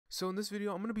So in this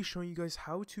video, I'm going to be showing you guys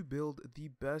how to build the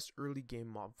best early game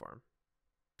mob farm.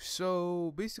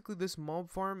 So basically this mob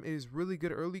farm is really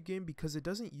good early game because it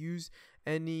doesn't use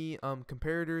any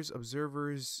comparators,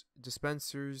 observers,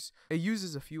 dispensers. It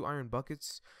uses a few iron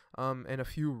buckets and a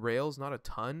few rails, not a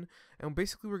ton. And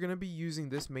basically we're going to be using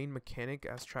this main mechanic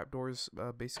as trapdoors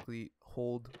basically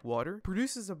hold water.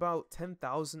 Produces about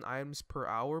 10,000 items per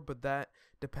hour, but that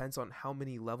depends on how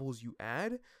many levels you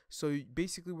add. So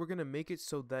basically we're going to make it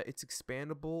so that it's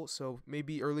expandable. So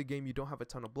maybe early game you don't have a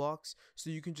ton of blocks, so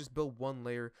you can just build one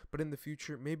layer, but in the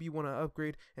future maybe you want to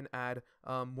upgrade and add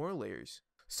more layers.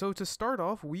 So to start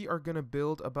off, we are going to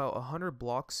build about 100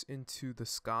 blocks into the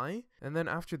sky, and then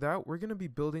after that we're going to be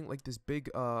building like this big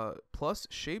plus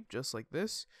shape just like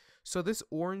this. So this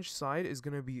orange side is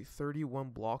going to be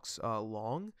 31 blocks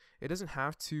long. It doesn't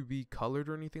have to be colored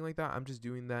or anything like that. I'm just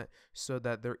doing that so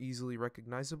that they're easily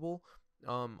recognizable.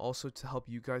 Also to help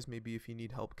you guys, maybe if you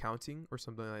need help counting or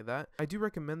something like that. I do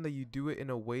recommend that you do it in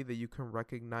a way that you can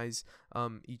recognize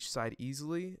each side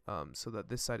easily, so that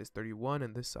this side is 31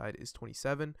 and this side is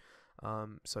 27.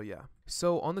 So yeah,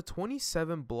 so on the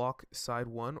 27 block side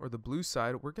one, or the blue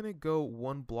side, we're gonna go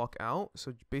one block out.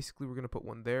 So basically we're gonna put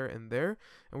one there, and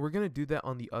we're gonna do that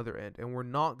on the other end, and we're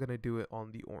not gonna do it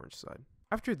on the orange side.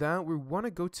 After that, we want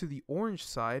to go to the orange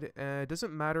side, and it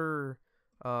doesn't matter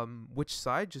which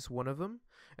side, just one of them,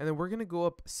 and then we're gonna go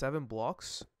up 7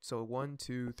 blocks. So 1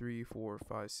 2 3 4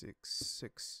 5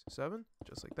 6 7,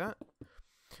 just like that.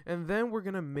 And then we're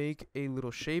gonna make a little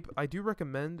shape. I do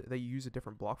recommend that you use a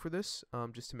different block for this,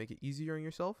 just to make it easier on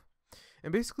yourself.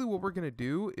 And basically what we're gonna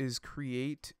do is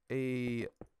create a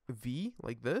V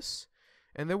like this,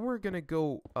 and then we're gonna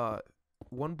go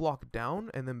one block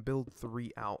down and then build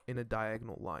 3 out in a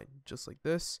diagonal line just like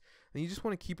this. And you just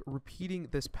want to keep repeating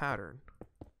this pattern.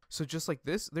 So just like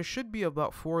this, there should be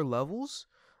about 4 levels,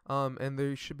 and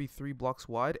there should be 3 blocks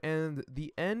wide, and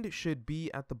the end should be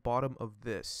at the bottom of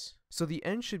this. So the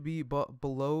end should be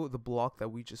below the block that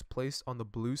we just placed on the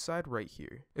blue side right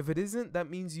here. If it isn't, that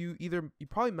means you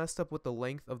probably messed up with the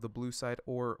length of the blue side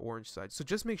or orange side. So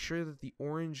just make sure that the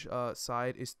orange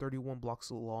side is 31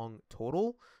 blocks long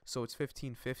total, so it's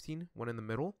 15 15, one in the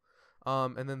middle.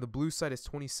 And then the blue side is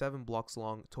 27 blocks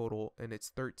long total, and it's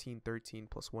 13 13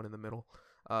 plus 1 in the middle.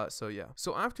 So yeah,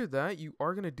 so after that you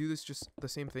are going to do this just the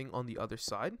same thing on the other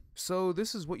side. So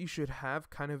this is what you should have,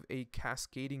 kind of a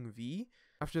cascading V.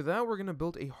 After that we're going to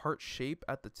build a heart shape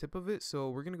at the tip of it. So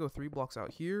we're going to go 3 blocks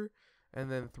out here,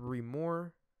 and then 3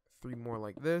 more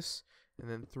like this, and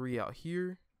then 3 out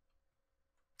here,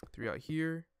 3 out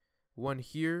here, 1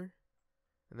 here,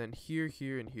 and then here,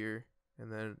 here, and here,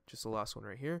 and then just the last one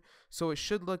right here. So it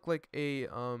should look like a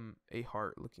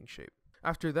heart looking shape.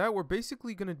 After that, we're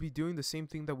basically going to be doing the same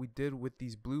thing that we did with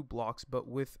these blue blocks, but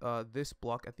with this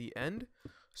block at the end.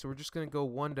 So we're just going to go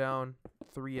 1 down,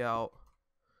 3 out,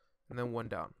 and then 1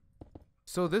 down.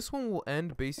 So this one will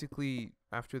end basically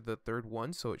after the 3rd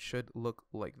one, so it should look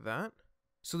like that.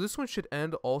 So this one should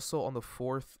end also on the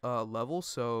 4th level,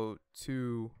 so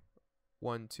 2,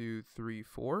 1 2 3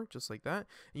 4, just like that.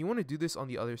 And you want to do this on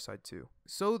the other side too.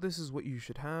 So this is what you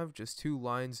should have, just 2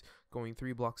 lines going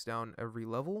 3 blocks down every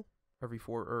level.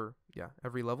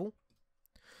 Every level.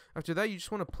 After that, you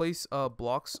just want to place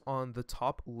blocks on the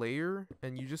top layer,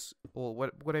 and you just, well,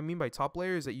 what I mean by top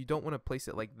layer is that you don't want to place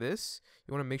it like this.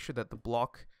 You want to make sure that the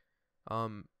block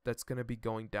that's going to be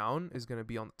going down is going to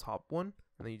be on the top one,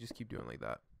 and then you just keep doing like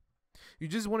that. You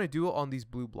just want to do it on these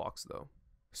blue blocks though.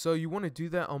 So you want to do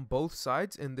that on both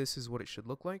sides, and this is what it should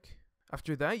look like.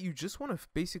 After that, you just want to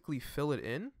basically fill it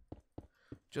in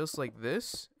just like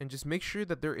this, and just make sure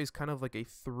that there is kind of like a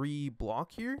 3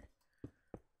 block here,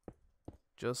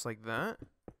 just like that.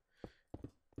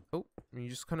 Oh, and you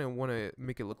just kind of want to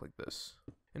make it look like this.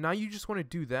 And now you just want to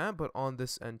do that, but on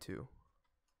this end too.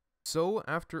 So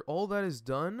after all that is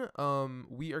done,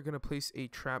 we are going to place a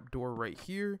trap door right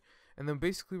here, and then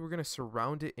basically we're going to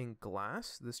surround it in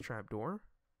glass, this trap door.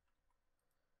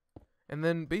 And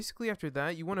then basically after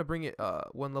that, you want to bring it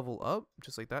 1 level up,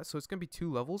 just like that. So it's going to be 2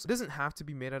 levels. It doesn't have to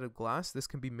be made out of glass. This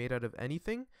can be made out of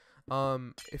anything.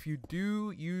 If you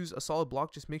do use a solid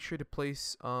block, just make sure to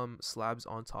place slabs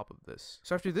on top of this.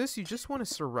 So after this, you just want to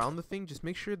surround the thing. Just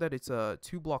make sure that it's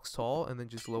 2 blocks tall, and then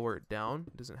just lower it down.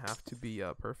 It doesn't have to be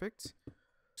perfect.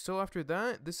 So after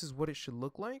that, this is what it should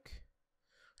look like.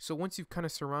 So once you've kind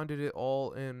of surrounded it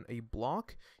all in a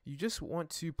block, you just want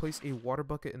to place a water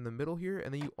bucket in the middle here,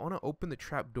 and then you want to open the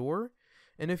trap door.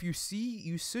 And if you see,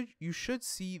 you should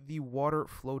see the water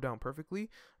flow down perfectly.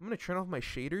 I'm going to turn off my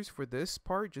shaders for this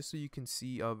part just so you can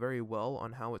see very well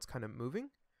on how it's kind of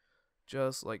moving,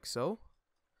 just like so.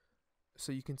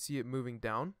 So you can see it moving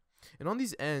down. And on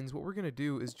these ends, what we're going to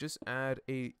do is just add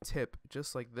a tip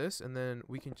just like this, and then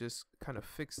we can just kind of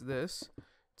fix this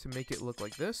to make it look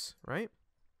like this, right?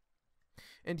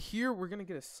 And here we're going to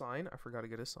get a sign. I forgot to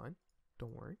get a sign.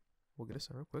 Don't worry. We'll get a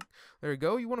sign real quick. There you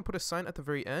go. You want to put a sign at the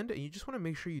very end, and you just want to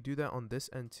make sure you do that on this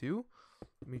end too.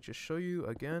 Let me just show you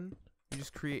again. You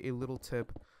just create a little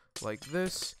tip like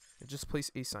this and just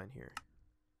place a sign here.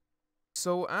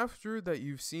 So after that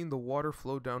you've seen the water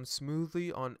flow down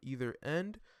smoothly on either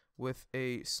end with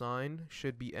a sign,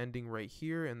 should be ending right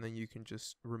here, and then you can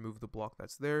just remove the block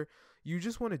that's there. You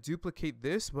just want to duplicate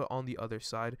this but on the other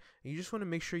side, and you just want to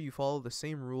make sure you follow the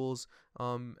same rules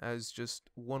as just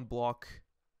one block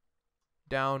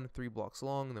down, 3 blocks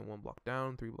long, and then 1 block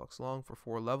down, 3 blocks long for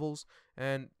 4 levels,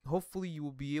 and hopefully you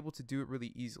will be able to do it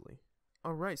really easily.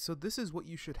 Alright, so this is what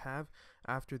you should have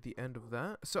after the end of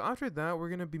that. So after that, we're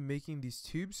going to be making these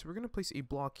tubes. We're going to place a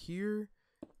block here,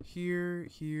 here,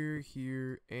 here,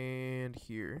 here, and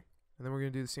here. And then we're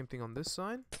going to do the same thing on this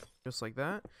side, just like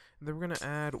that. And then we're going to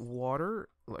add water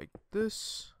like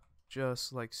this,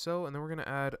 just like so. And then we're going to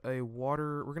add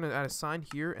a sign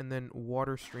here, and then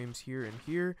water streams here and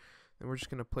here. And we're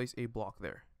just going to place a block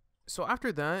there. So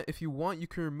after that, if you want, you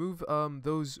can remove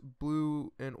those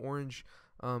blue and orange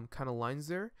kind of lines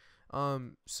there.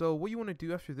 So what you want to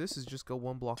do after this is just go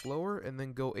 1 block lower and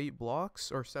then go 8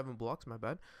 blocks, or 7 blocks, my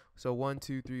bad. So 1,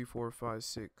 2, 3, 4, 5,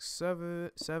 6,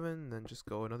 7, then just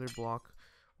go another block,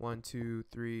 1, 2,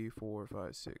 3, 4,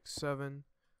 5, 6, 7.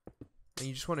 And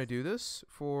you just want to do this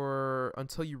for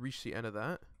until you reach the end of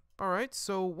that. Alright,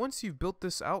 so once you've built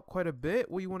this out quite a bit,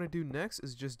 what you want to do next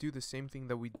is just do the same thing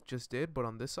that we just did, but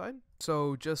on this side.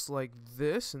 So just like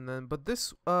this, and then, but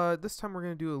this time we're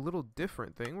going to do a little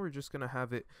different thing. We're just going to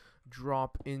have it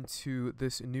drop into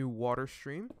this new water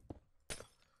stream.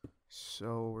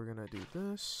 So we're going to do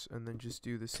this, and then just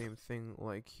do the same thing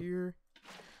like here.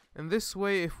 And this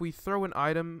way, if we throw an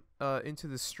item into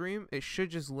the stream, it should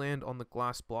just land on the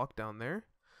glass block down there.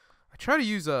 I try to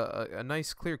use a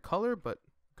nice clear color, but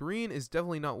green is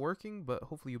definitely not working, but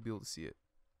hopefully you'll be able to see it.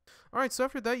 Alright, so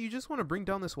after that, you just want to bring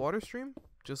down this water stream,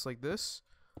 just like this.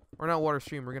 Or not water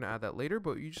stream, we're going to add that later,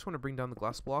 but you just want to bring down the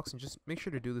glass blocks and just make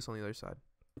sure to do this on the other side.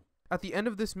 At the end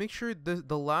of this, make sure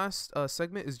the last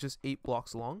segment is just 8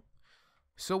 blocks long.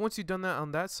 So once you've done that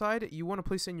on that side, you want to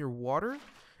place in your water,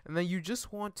 and then you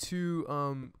just want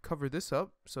to cover this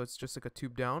up, so it's just like a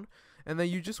tube down, and then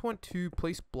you just want to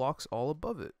place blocks all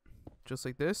above it, just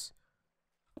like this.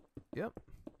 Yep.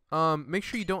 Make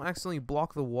sure you don't accidentally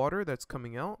block the water that's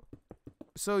coming out.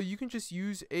 So you can just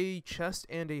use a chest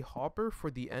and a hopper for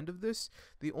the end of this.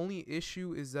 The only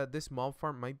issue is that this mob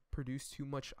farm might produce too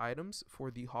much items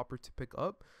for the hopper to pick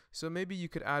up. So maybe you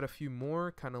could add a few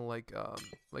more, kind of like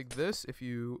this if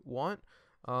you want.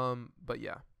 But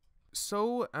yeah.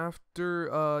 So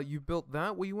after you built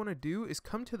that, what you want to do is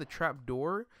come to the trap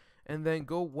door and then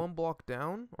go 1 block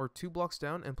down or 2 blocks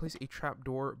down and place a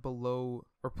trapdoor below,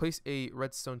 or place a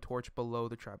redstone torch below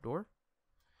the trapdoor.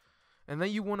 And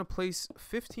then you want to place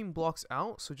 15 blocks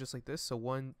out, so just like this. So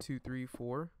 1, 2, 3,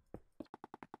 4.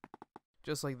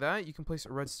 Just like that. You can place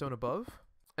a redstone above.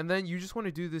 And then you just want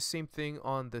to do the same thing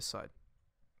on this side.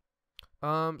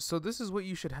 So this is what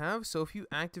you should have. So if you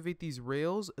activate these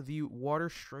rails, the water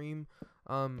stream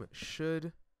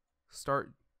should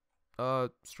start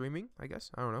streaming, I guess.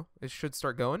 I don't know. It should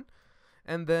start going.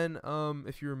 And then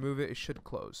if you remove it, it should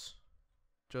close.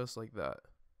 Just like that.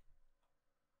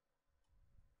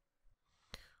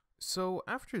 So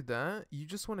after that, you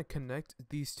just want to connect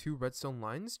these 2 redstone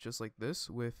lines just like this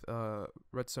with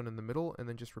redstone in the middle and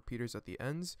then just repeaters at the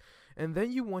ends. And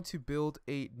then you want to build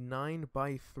a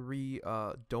 9x3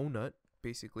 donut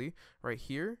basically right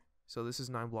here. So this is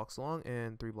 9 blocks long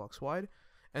and 3 blocks wide.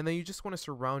 And then you just want to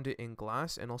surround it in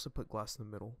glass and also put glass in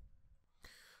the middle.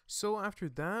 So after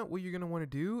that, what you're going to want to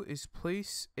do is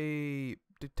place a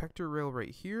detector rail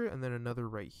right here and then another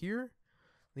right here.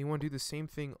 Then you want to do the same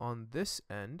thing on this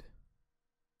end.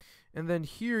 And then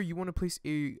here you want to place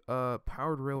a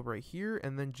powered rail right here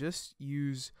and then just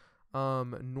use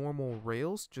normal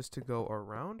rails just to go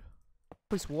around.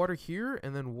 Place water here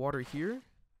and then water here.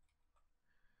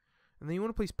 And then you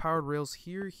want to place powered rails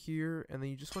here, here, and then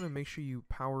you just want to make sure you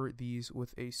power these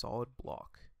with a solid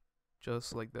block.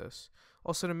 Just like this.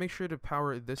 Also, to make sure to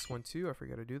power this one too, I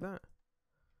forgot to do that.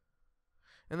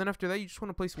 And then after that, you just want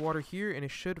to place water here, and it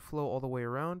should flow all the way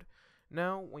around.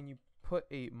 Now, when you put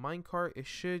a minecart, it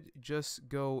should just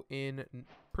go in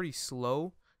pretty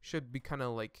slow. Should be kind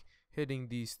of like hitting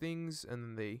these things, and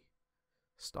then they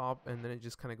stop, and then it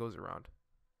just kind of goes around.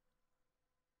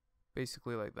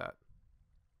 Basically like that.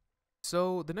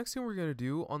 So the next thing we're going to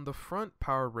do on the front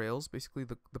power rails, basically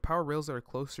the power rails that are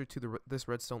closer to this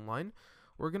redstone line,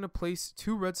 we're going to place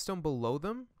 2 redstone below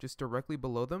them, just directly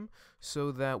below them,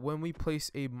 so that when we place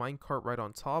a minecart right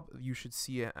on top, you should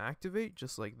see it activate,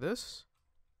 just like this.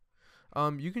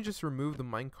 You can just remove the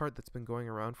minecart that's been going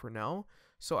around for now.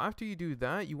 So after you do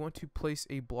that, you want to place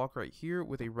a block right here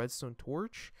with a redstone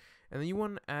torch, and then you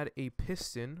want to add a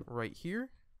piston right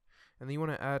here, and then you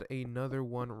want to add another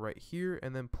one right here,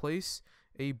 and then place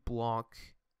a block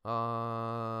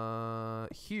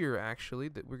here actually,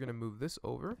 that we're going to move this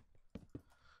over.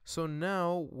 So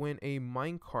now when a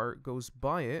minecart goes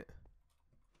by it,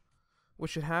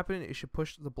 what should happen, it should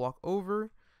push the block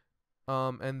over,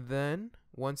 and then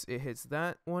once it hits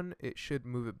that one, it should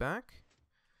move it back.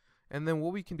 And then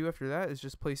what we can do after that is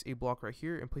just place a block right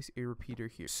here and place a repeater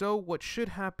here. So what should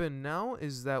happen now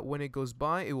is that when it goes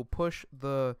by, it will push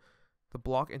the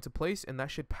block into place, and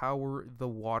that should power the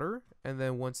water. And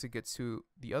then once it gets to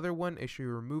the other one, it should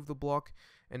remove the block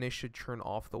and it should turn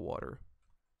off the water.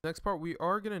 Next part, we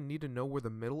are going to need to know where the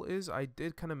middle is. I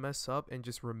did kind of mess up and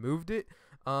just removed it,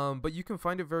 but you can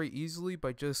find it very easily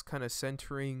by just kind of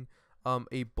centering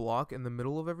a block in the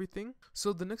middle of everything.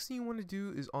 So the next thing you want to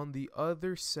do is on the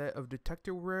other set of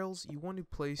detector rails, you want to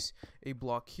place a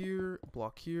block here,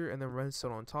 and then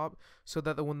redstone on top, so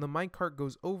that when the minecart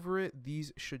goes over it,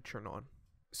 these should turn on.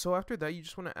 So after that, you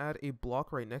just want to add a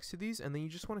block right next to these, and then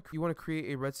you want to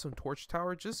create a redstone torch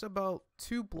tower just about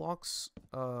 2 blocks,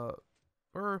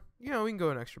 or we can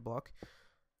go an extra block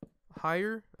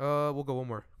higher. We'll go one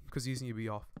more because these need to be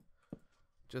off.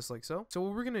 Just like so. So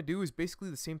what we're going to do is basically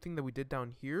the same thing that we did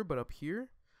down here, but up here.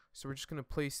 So we're just going to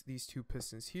place these 2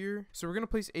 pistons here. So we're going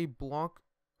to place a block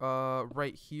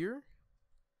right here.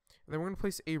 And then we're going to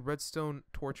place a redstone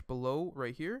torch below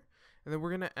right here. And then we're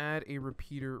going to add a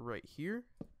repeater right here.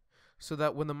 So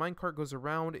that when the minecart goes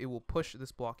around, it will push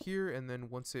this block here. And then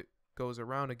once it goes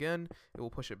around again, it will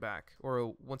push it back,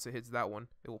 or once it hits that one,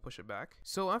 it will push it back.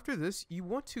 So after this, you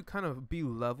want to kind of be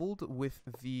leveled with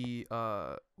the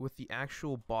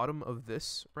actual bottom of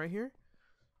this right here,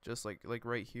 just like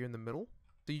right here in the middle.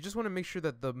 So you just want to make sure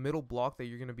that the middle block that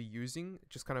you're going to be using,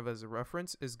 just kind of as a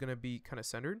reference, is going to be kind of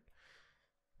centered.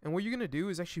 And what you're going to do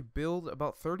is actually build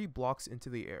about 30 blocks into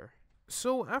the air.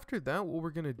 So after that, what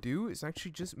we're going to do is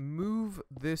actually just move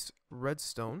this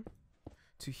redstone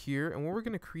to here, and what we're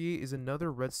going to create is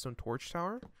another redstone torch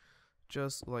tower,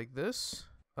 just like this,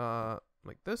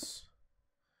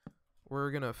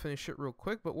 We're going to finish it real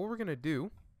quick, but what we're going to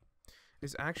do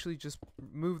is actually just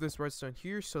move this redstone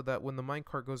here, so that when the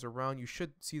minecart goes around, you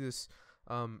should see this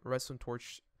redstone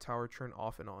torch tower turn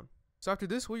off and on. So after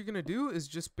this, what you're going to do is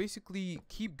just basically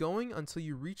keep going until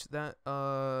you reach that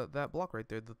that block right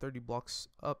there, the 30 blocks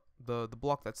up, the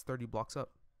block that's 30 blocks up.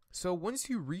 So once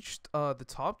you reached the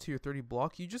top to your 30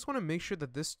 block, you just want to make sure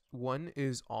that this one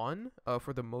is on.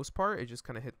 For the most part, it just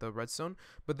kind of hit the redstone,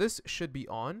 but this should be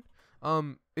on.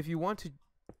 If you want to,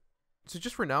 so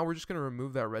just for now, we're just going to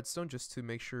remove that redstone just to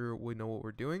make sure we know what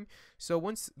we're doing. So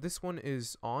once this one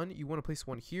is on, you want to place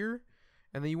one here,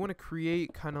 and then you want to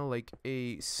create kind of like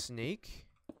a snake,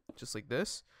 just like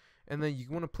this. And then you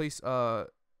want to place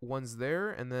ones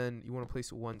there, and then you want to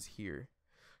place ones here.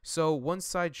 So one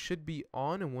side should be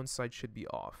on and one side should be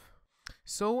off.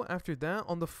 So after that,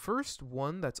 on the first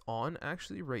one that's on,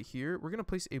 actually right here, we're going to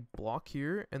place a block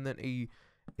here and then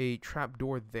a trap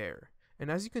door there. And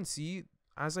as you can see,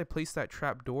 as I place that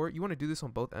trap door, you want to do this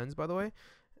on both ends, by the way.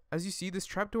 As you see, this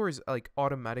trap door is like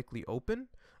automatically open.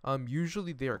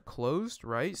 Usually they are closed,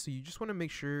 right? So you just want to make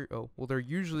sure, they're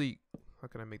usually, how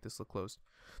can I make this look closed?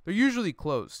 They're usually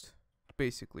closed,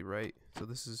 basically, right? So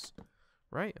this is...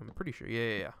 right? I'm pretty sure.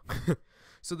 Yeah.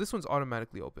 So this one's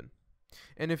automatically open.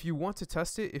 And if you want to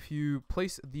test it, if you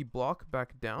place the block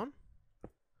back down,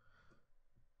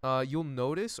 you'll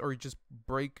notice, or just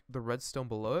break the redstone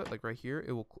below it, like right here,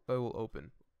 it will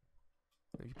open.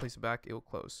 If you place it back, it will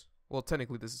close. Well,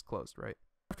 technically this is closed, right?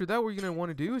 After that, what you're going to want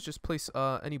to do is just place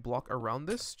any block around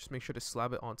this. Just make sure to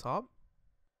slab it on top.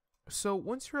 So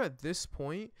once you're at this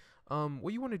point,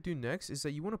 what you want to do next is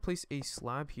that you want to place a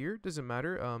slab here. Doesn't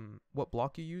matter what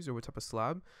block you use or what type of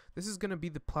slab. This is going to be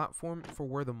the platform for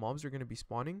where the mobs are going to be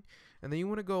spawning. And then you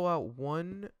want to go out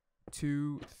 1,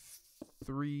 2,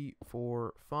 3,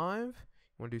 4, 5. You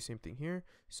want to do the same thing here.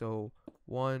 So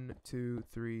 1, 2,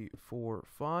 3, 4,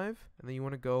 5. And then you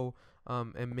want to go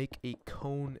and make a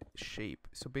cone shape.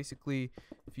 So basically,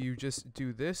 if you just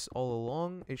do this all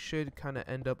along, it should kind of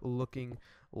end up looking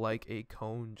like a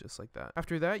cone, just like that.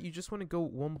 After that, you just want to go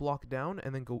 1 block down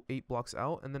and then go 8 blocks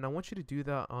out, and then I want you to do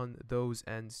that on those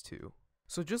ends too.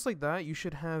 So just like that, you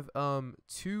should have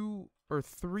 2 or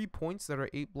 3 points that are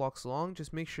 8 blocks long.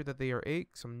 Just make sure that they are 8,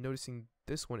 because I'm noticing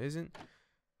this one isn't.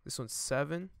 This one's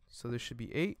 7, so this should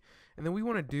be 8. And then what we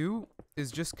want to do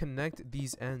is just connect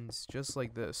these ends just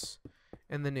like this.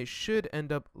 And then it should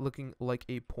end up looking like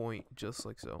a point, just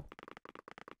like so.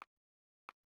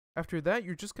 After that,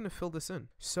 you're just going to fill this in.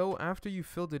 So after you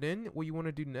filled it in, what you want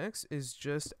to do next is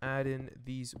just add in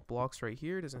these blocks right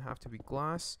here. It doesn't have to be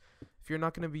glass. If you're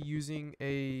not going to be using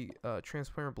a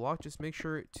transparent block, just make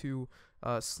sure to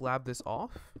slab this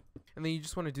off. And then you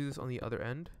just want to do this on the other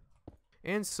end.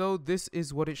 And so this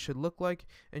is what it should look like.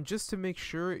 And just to make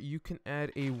sure, you can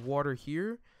add a water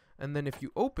here. And then if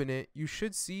you open it, you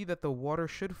should see that the water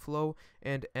should flow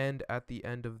and end at the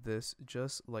end of this,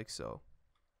 just like so.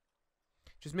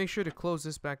 Just make sure to close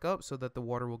this back up so that the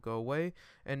water will go away.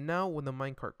 And now when the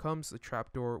minecart comes, the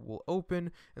trapdoor will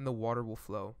open and the water will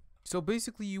flow. So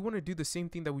basically you want to do the same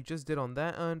thing that we just did on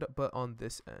that end, but on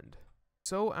this end.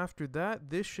 So after that,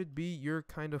 this should be your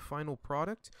kind of final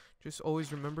product. Just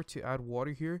always remember to add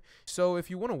water here. So if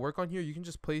you want to work on here, you can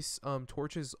just place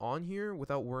torches on here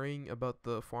without worrying about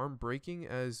the farm breaking,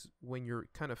 as when you're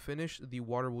kind of finished, the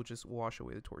water will just wash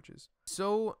away the torches.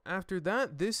 So after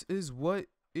that, this is what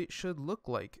it should look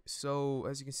like. So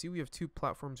as you can see, we have 2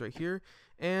 platforms right here,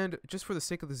 and just for the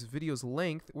sake of this video's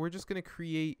length, we're just going to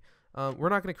create we're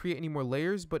not going to create any more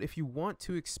layers. But if you want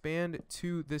to expand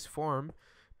to this farm,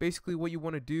 basically what you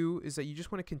want to do is that you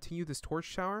just want to continue this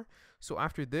torch tower. So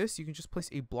after this, you can just place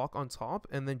a block on top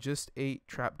and then just a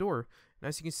trapdoor. And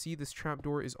as you can see, this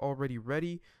trapdoor is already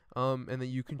ready, and then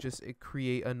you can just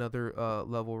create another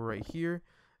level right here,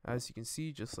 as you can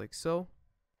see, just like so.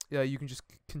 Yeah, you can just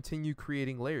continue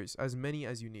creating layers, as many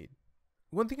as you need.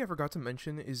 One thing I forgot to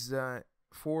mention is that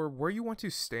for where you want to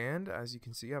stand, as you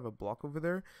can see, I have a block over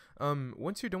there.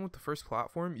 Once you're done with the first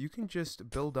platform, you can just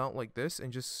build out like this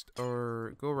and just,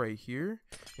 or go right here,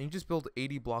 and you just build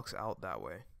 80 blocks out that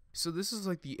way. So this is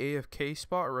like the AFK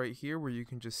spot right here, where you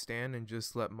can just stand and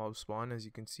just let mobs spawn, as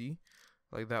you can see,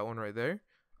 like that one right there.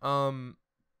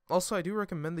 Also, I do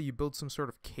recommend that you build some sort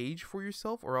of cage for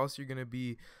yourself, or else you're going to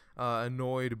be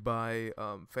annoyed by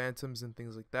phantoms and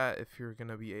things like that if you're going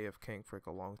to be AFKing for like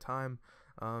a long time.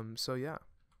 So yeah.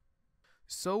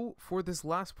 So for this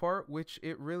last part, which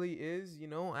it really is, you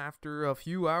know, after a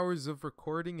few hours of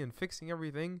recording and fixing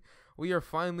everything, we are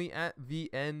finally at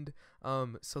the end.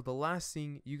 So the last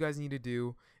thing you guys need to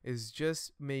do is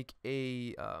just make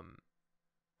a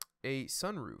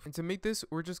sunroof. And to make this,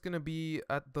 we're just going to be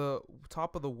at the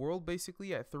top of the world,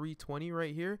 basically at 320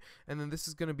 right here. And then this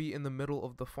is going to be in the middle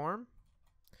of the farm.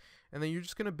 And then you're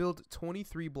just going to build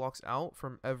 23 blocks out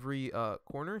from every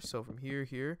corner. So from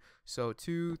here. So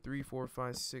 2, 3, 4,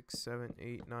 5, 6, 7,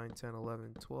 8, 9, 10,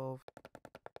 11, 12.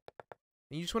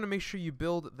 And you just want to make sure you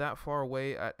build that far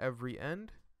away at every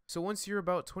end. So once you're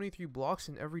about 23 blocks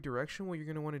in every direction, what you're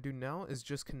going to want to do now is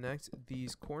just connect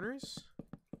these corners.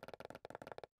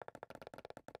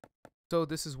 So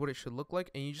this is what it should look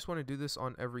like, and you just want to do this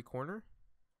on every corner.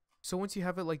 So once you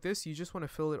have it like this, you just want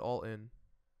to fill it all in.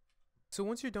 So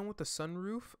once you're done with the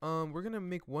sunroof, we're going to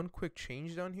make one quick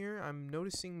change down here. I'm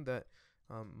noticing that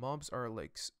mobs are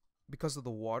like, because of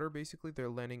the water, basically, they're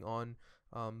landing on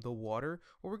the water.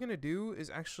 What we're going to do is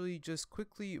actually just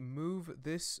quickly move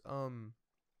this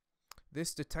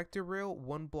this detector rail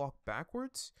 1 block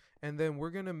backwards, and then we're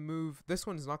going to move, this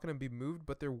one is not going to be moved,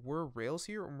 but there were rails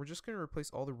here, and we're just going to replace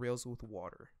all the rails with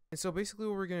water. And so basically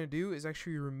what we're going to do is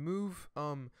actually remove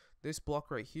this block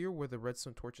right here where the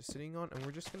redstone torch is sitting on, and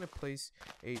we're just going to place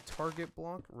a target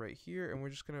block right here, and we're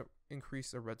just going to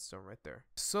increase the redstone right there.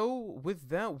 So with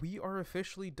that, we are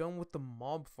officially done with the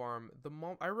mob farm.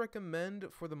 I recommend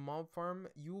for the mob farm,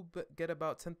 you will get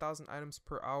about 10,000 items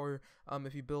per hour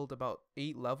if you build about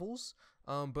 8 levels.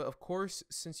 But of course,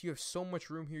 since you have so much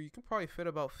room here, you can probably fit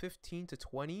about 15 to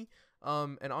 20.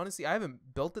 And honestly, I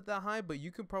haven't built it that high, but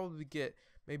you can probably get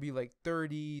maybe like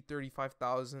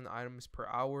 35,000 items per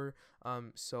hour.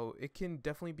 So it can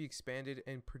definitely be expanded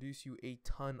and produce you a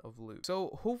ton of loot.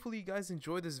 So hopefully you guys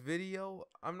enjoyed this video.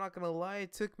 I'm not gonna lie,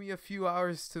 it took me a few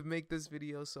hours to make this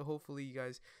video, so hopefully you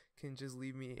guys can just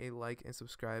leave me a like and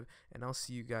subscribe, and I'll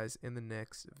see you guys in the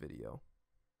next video.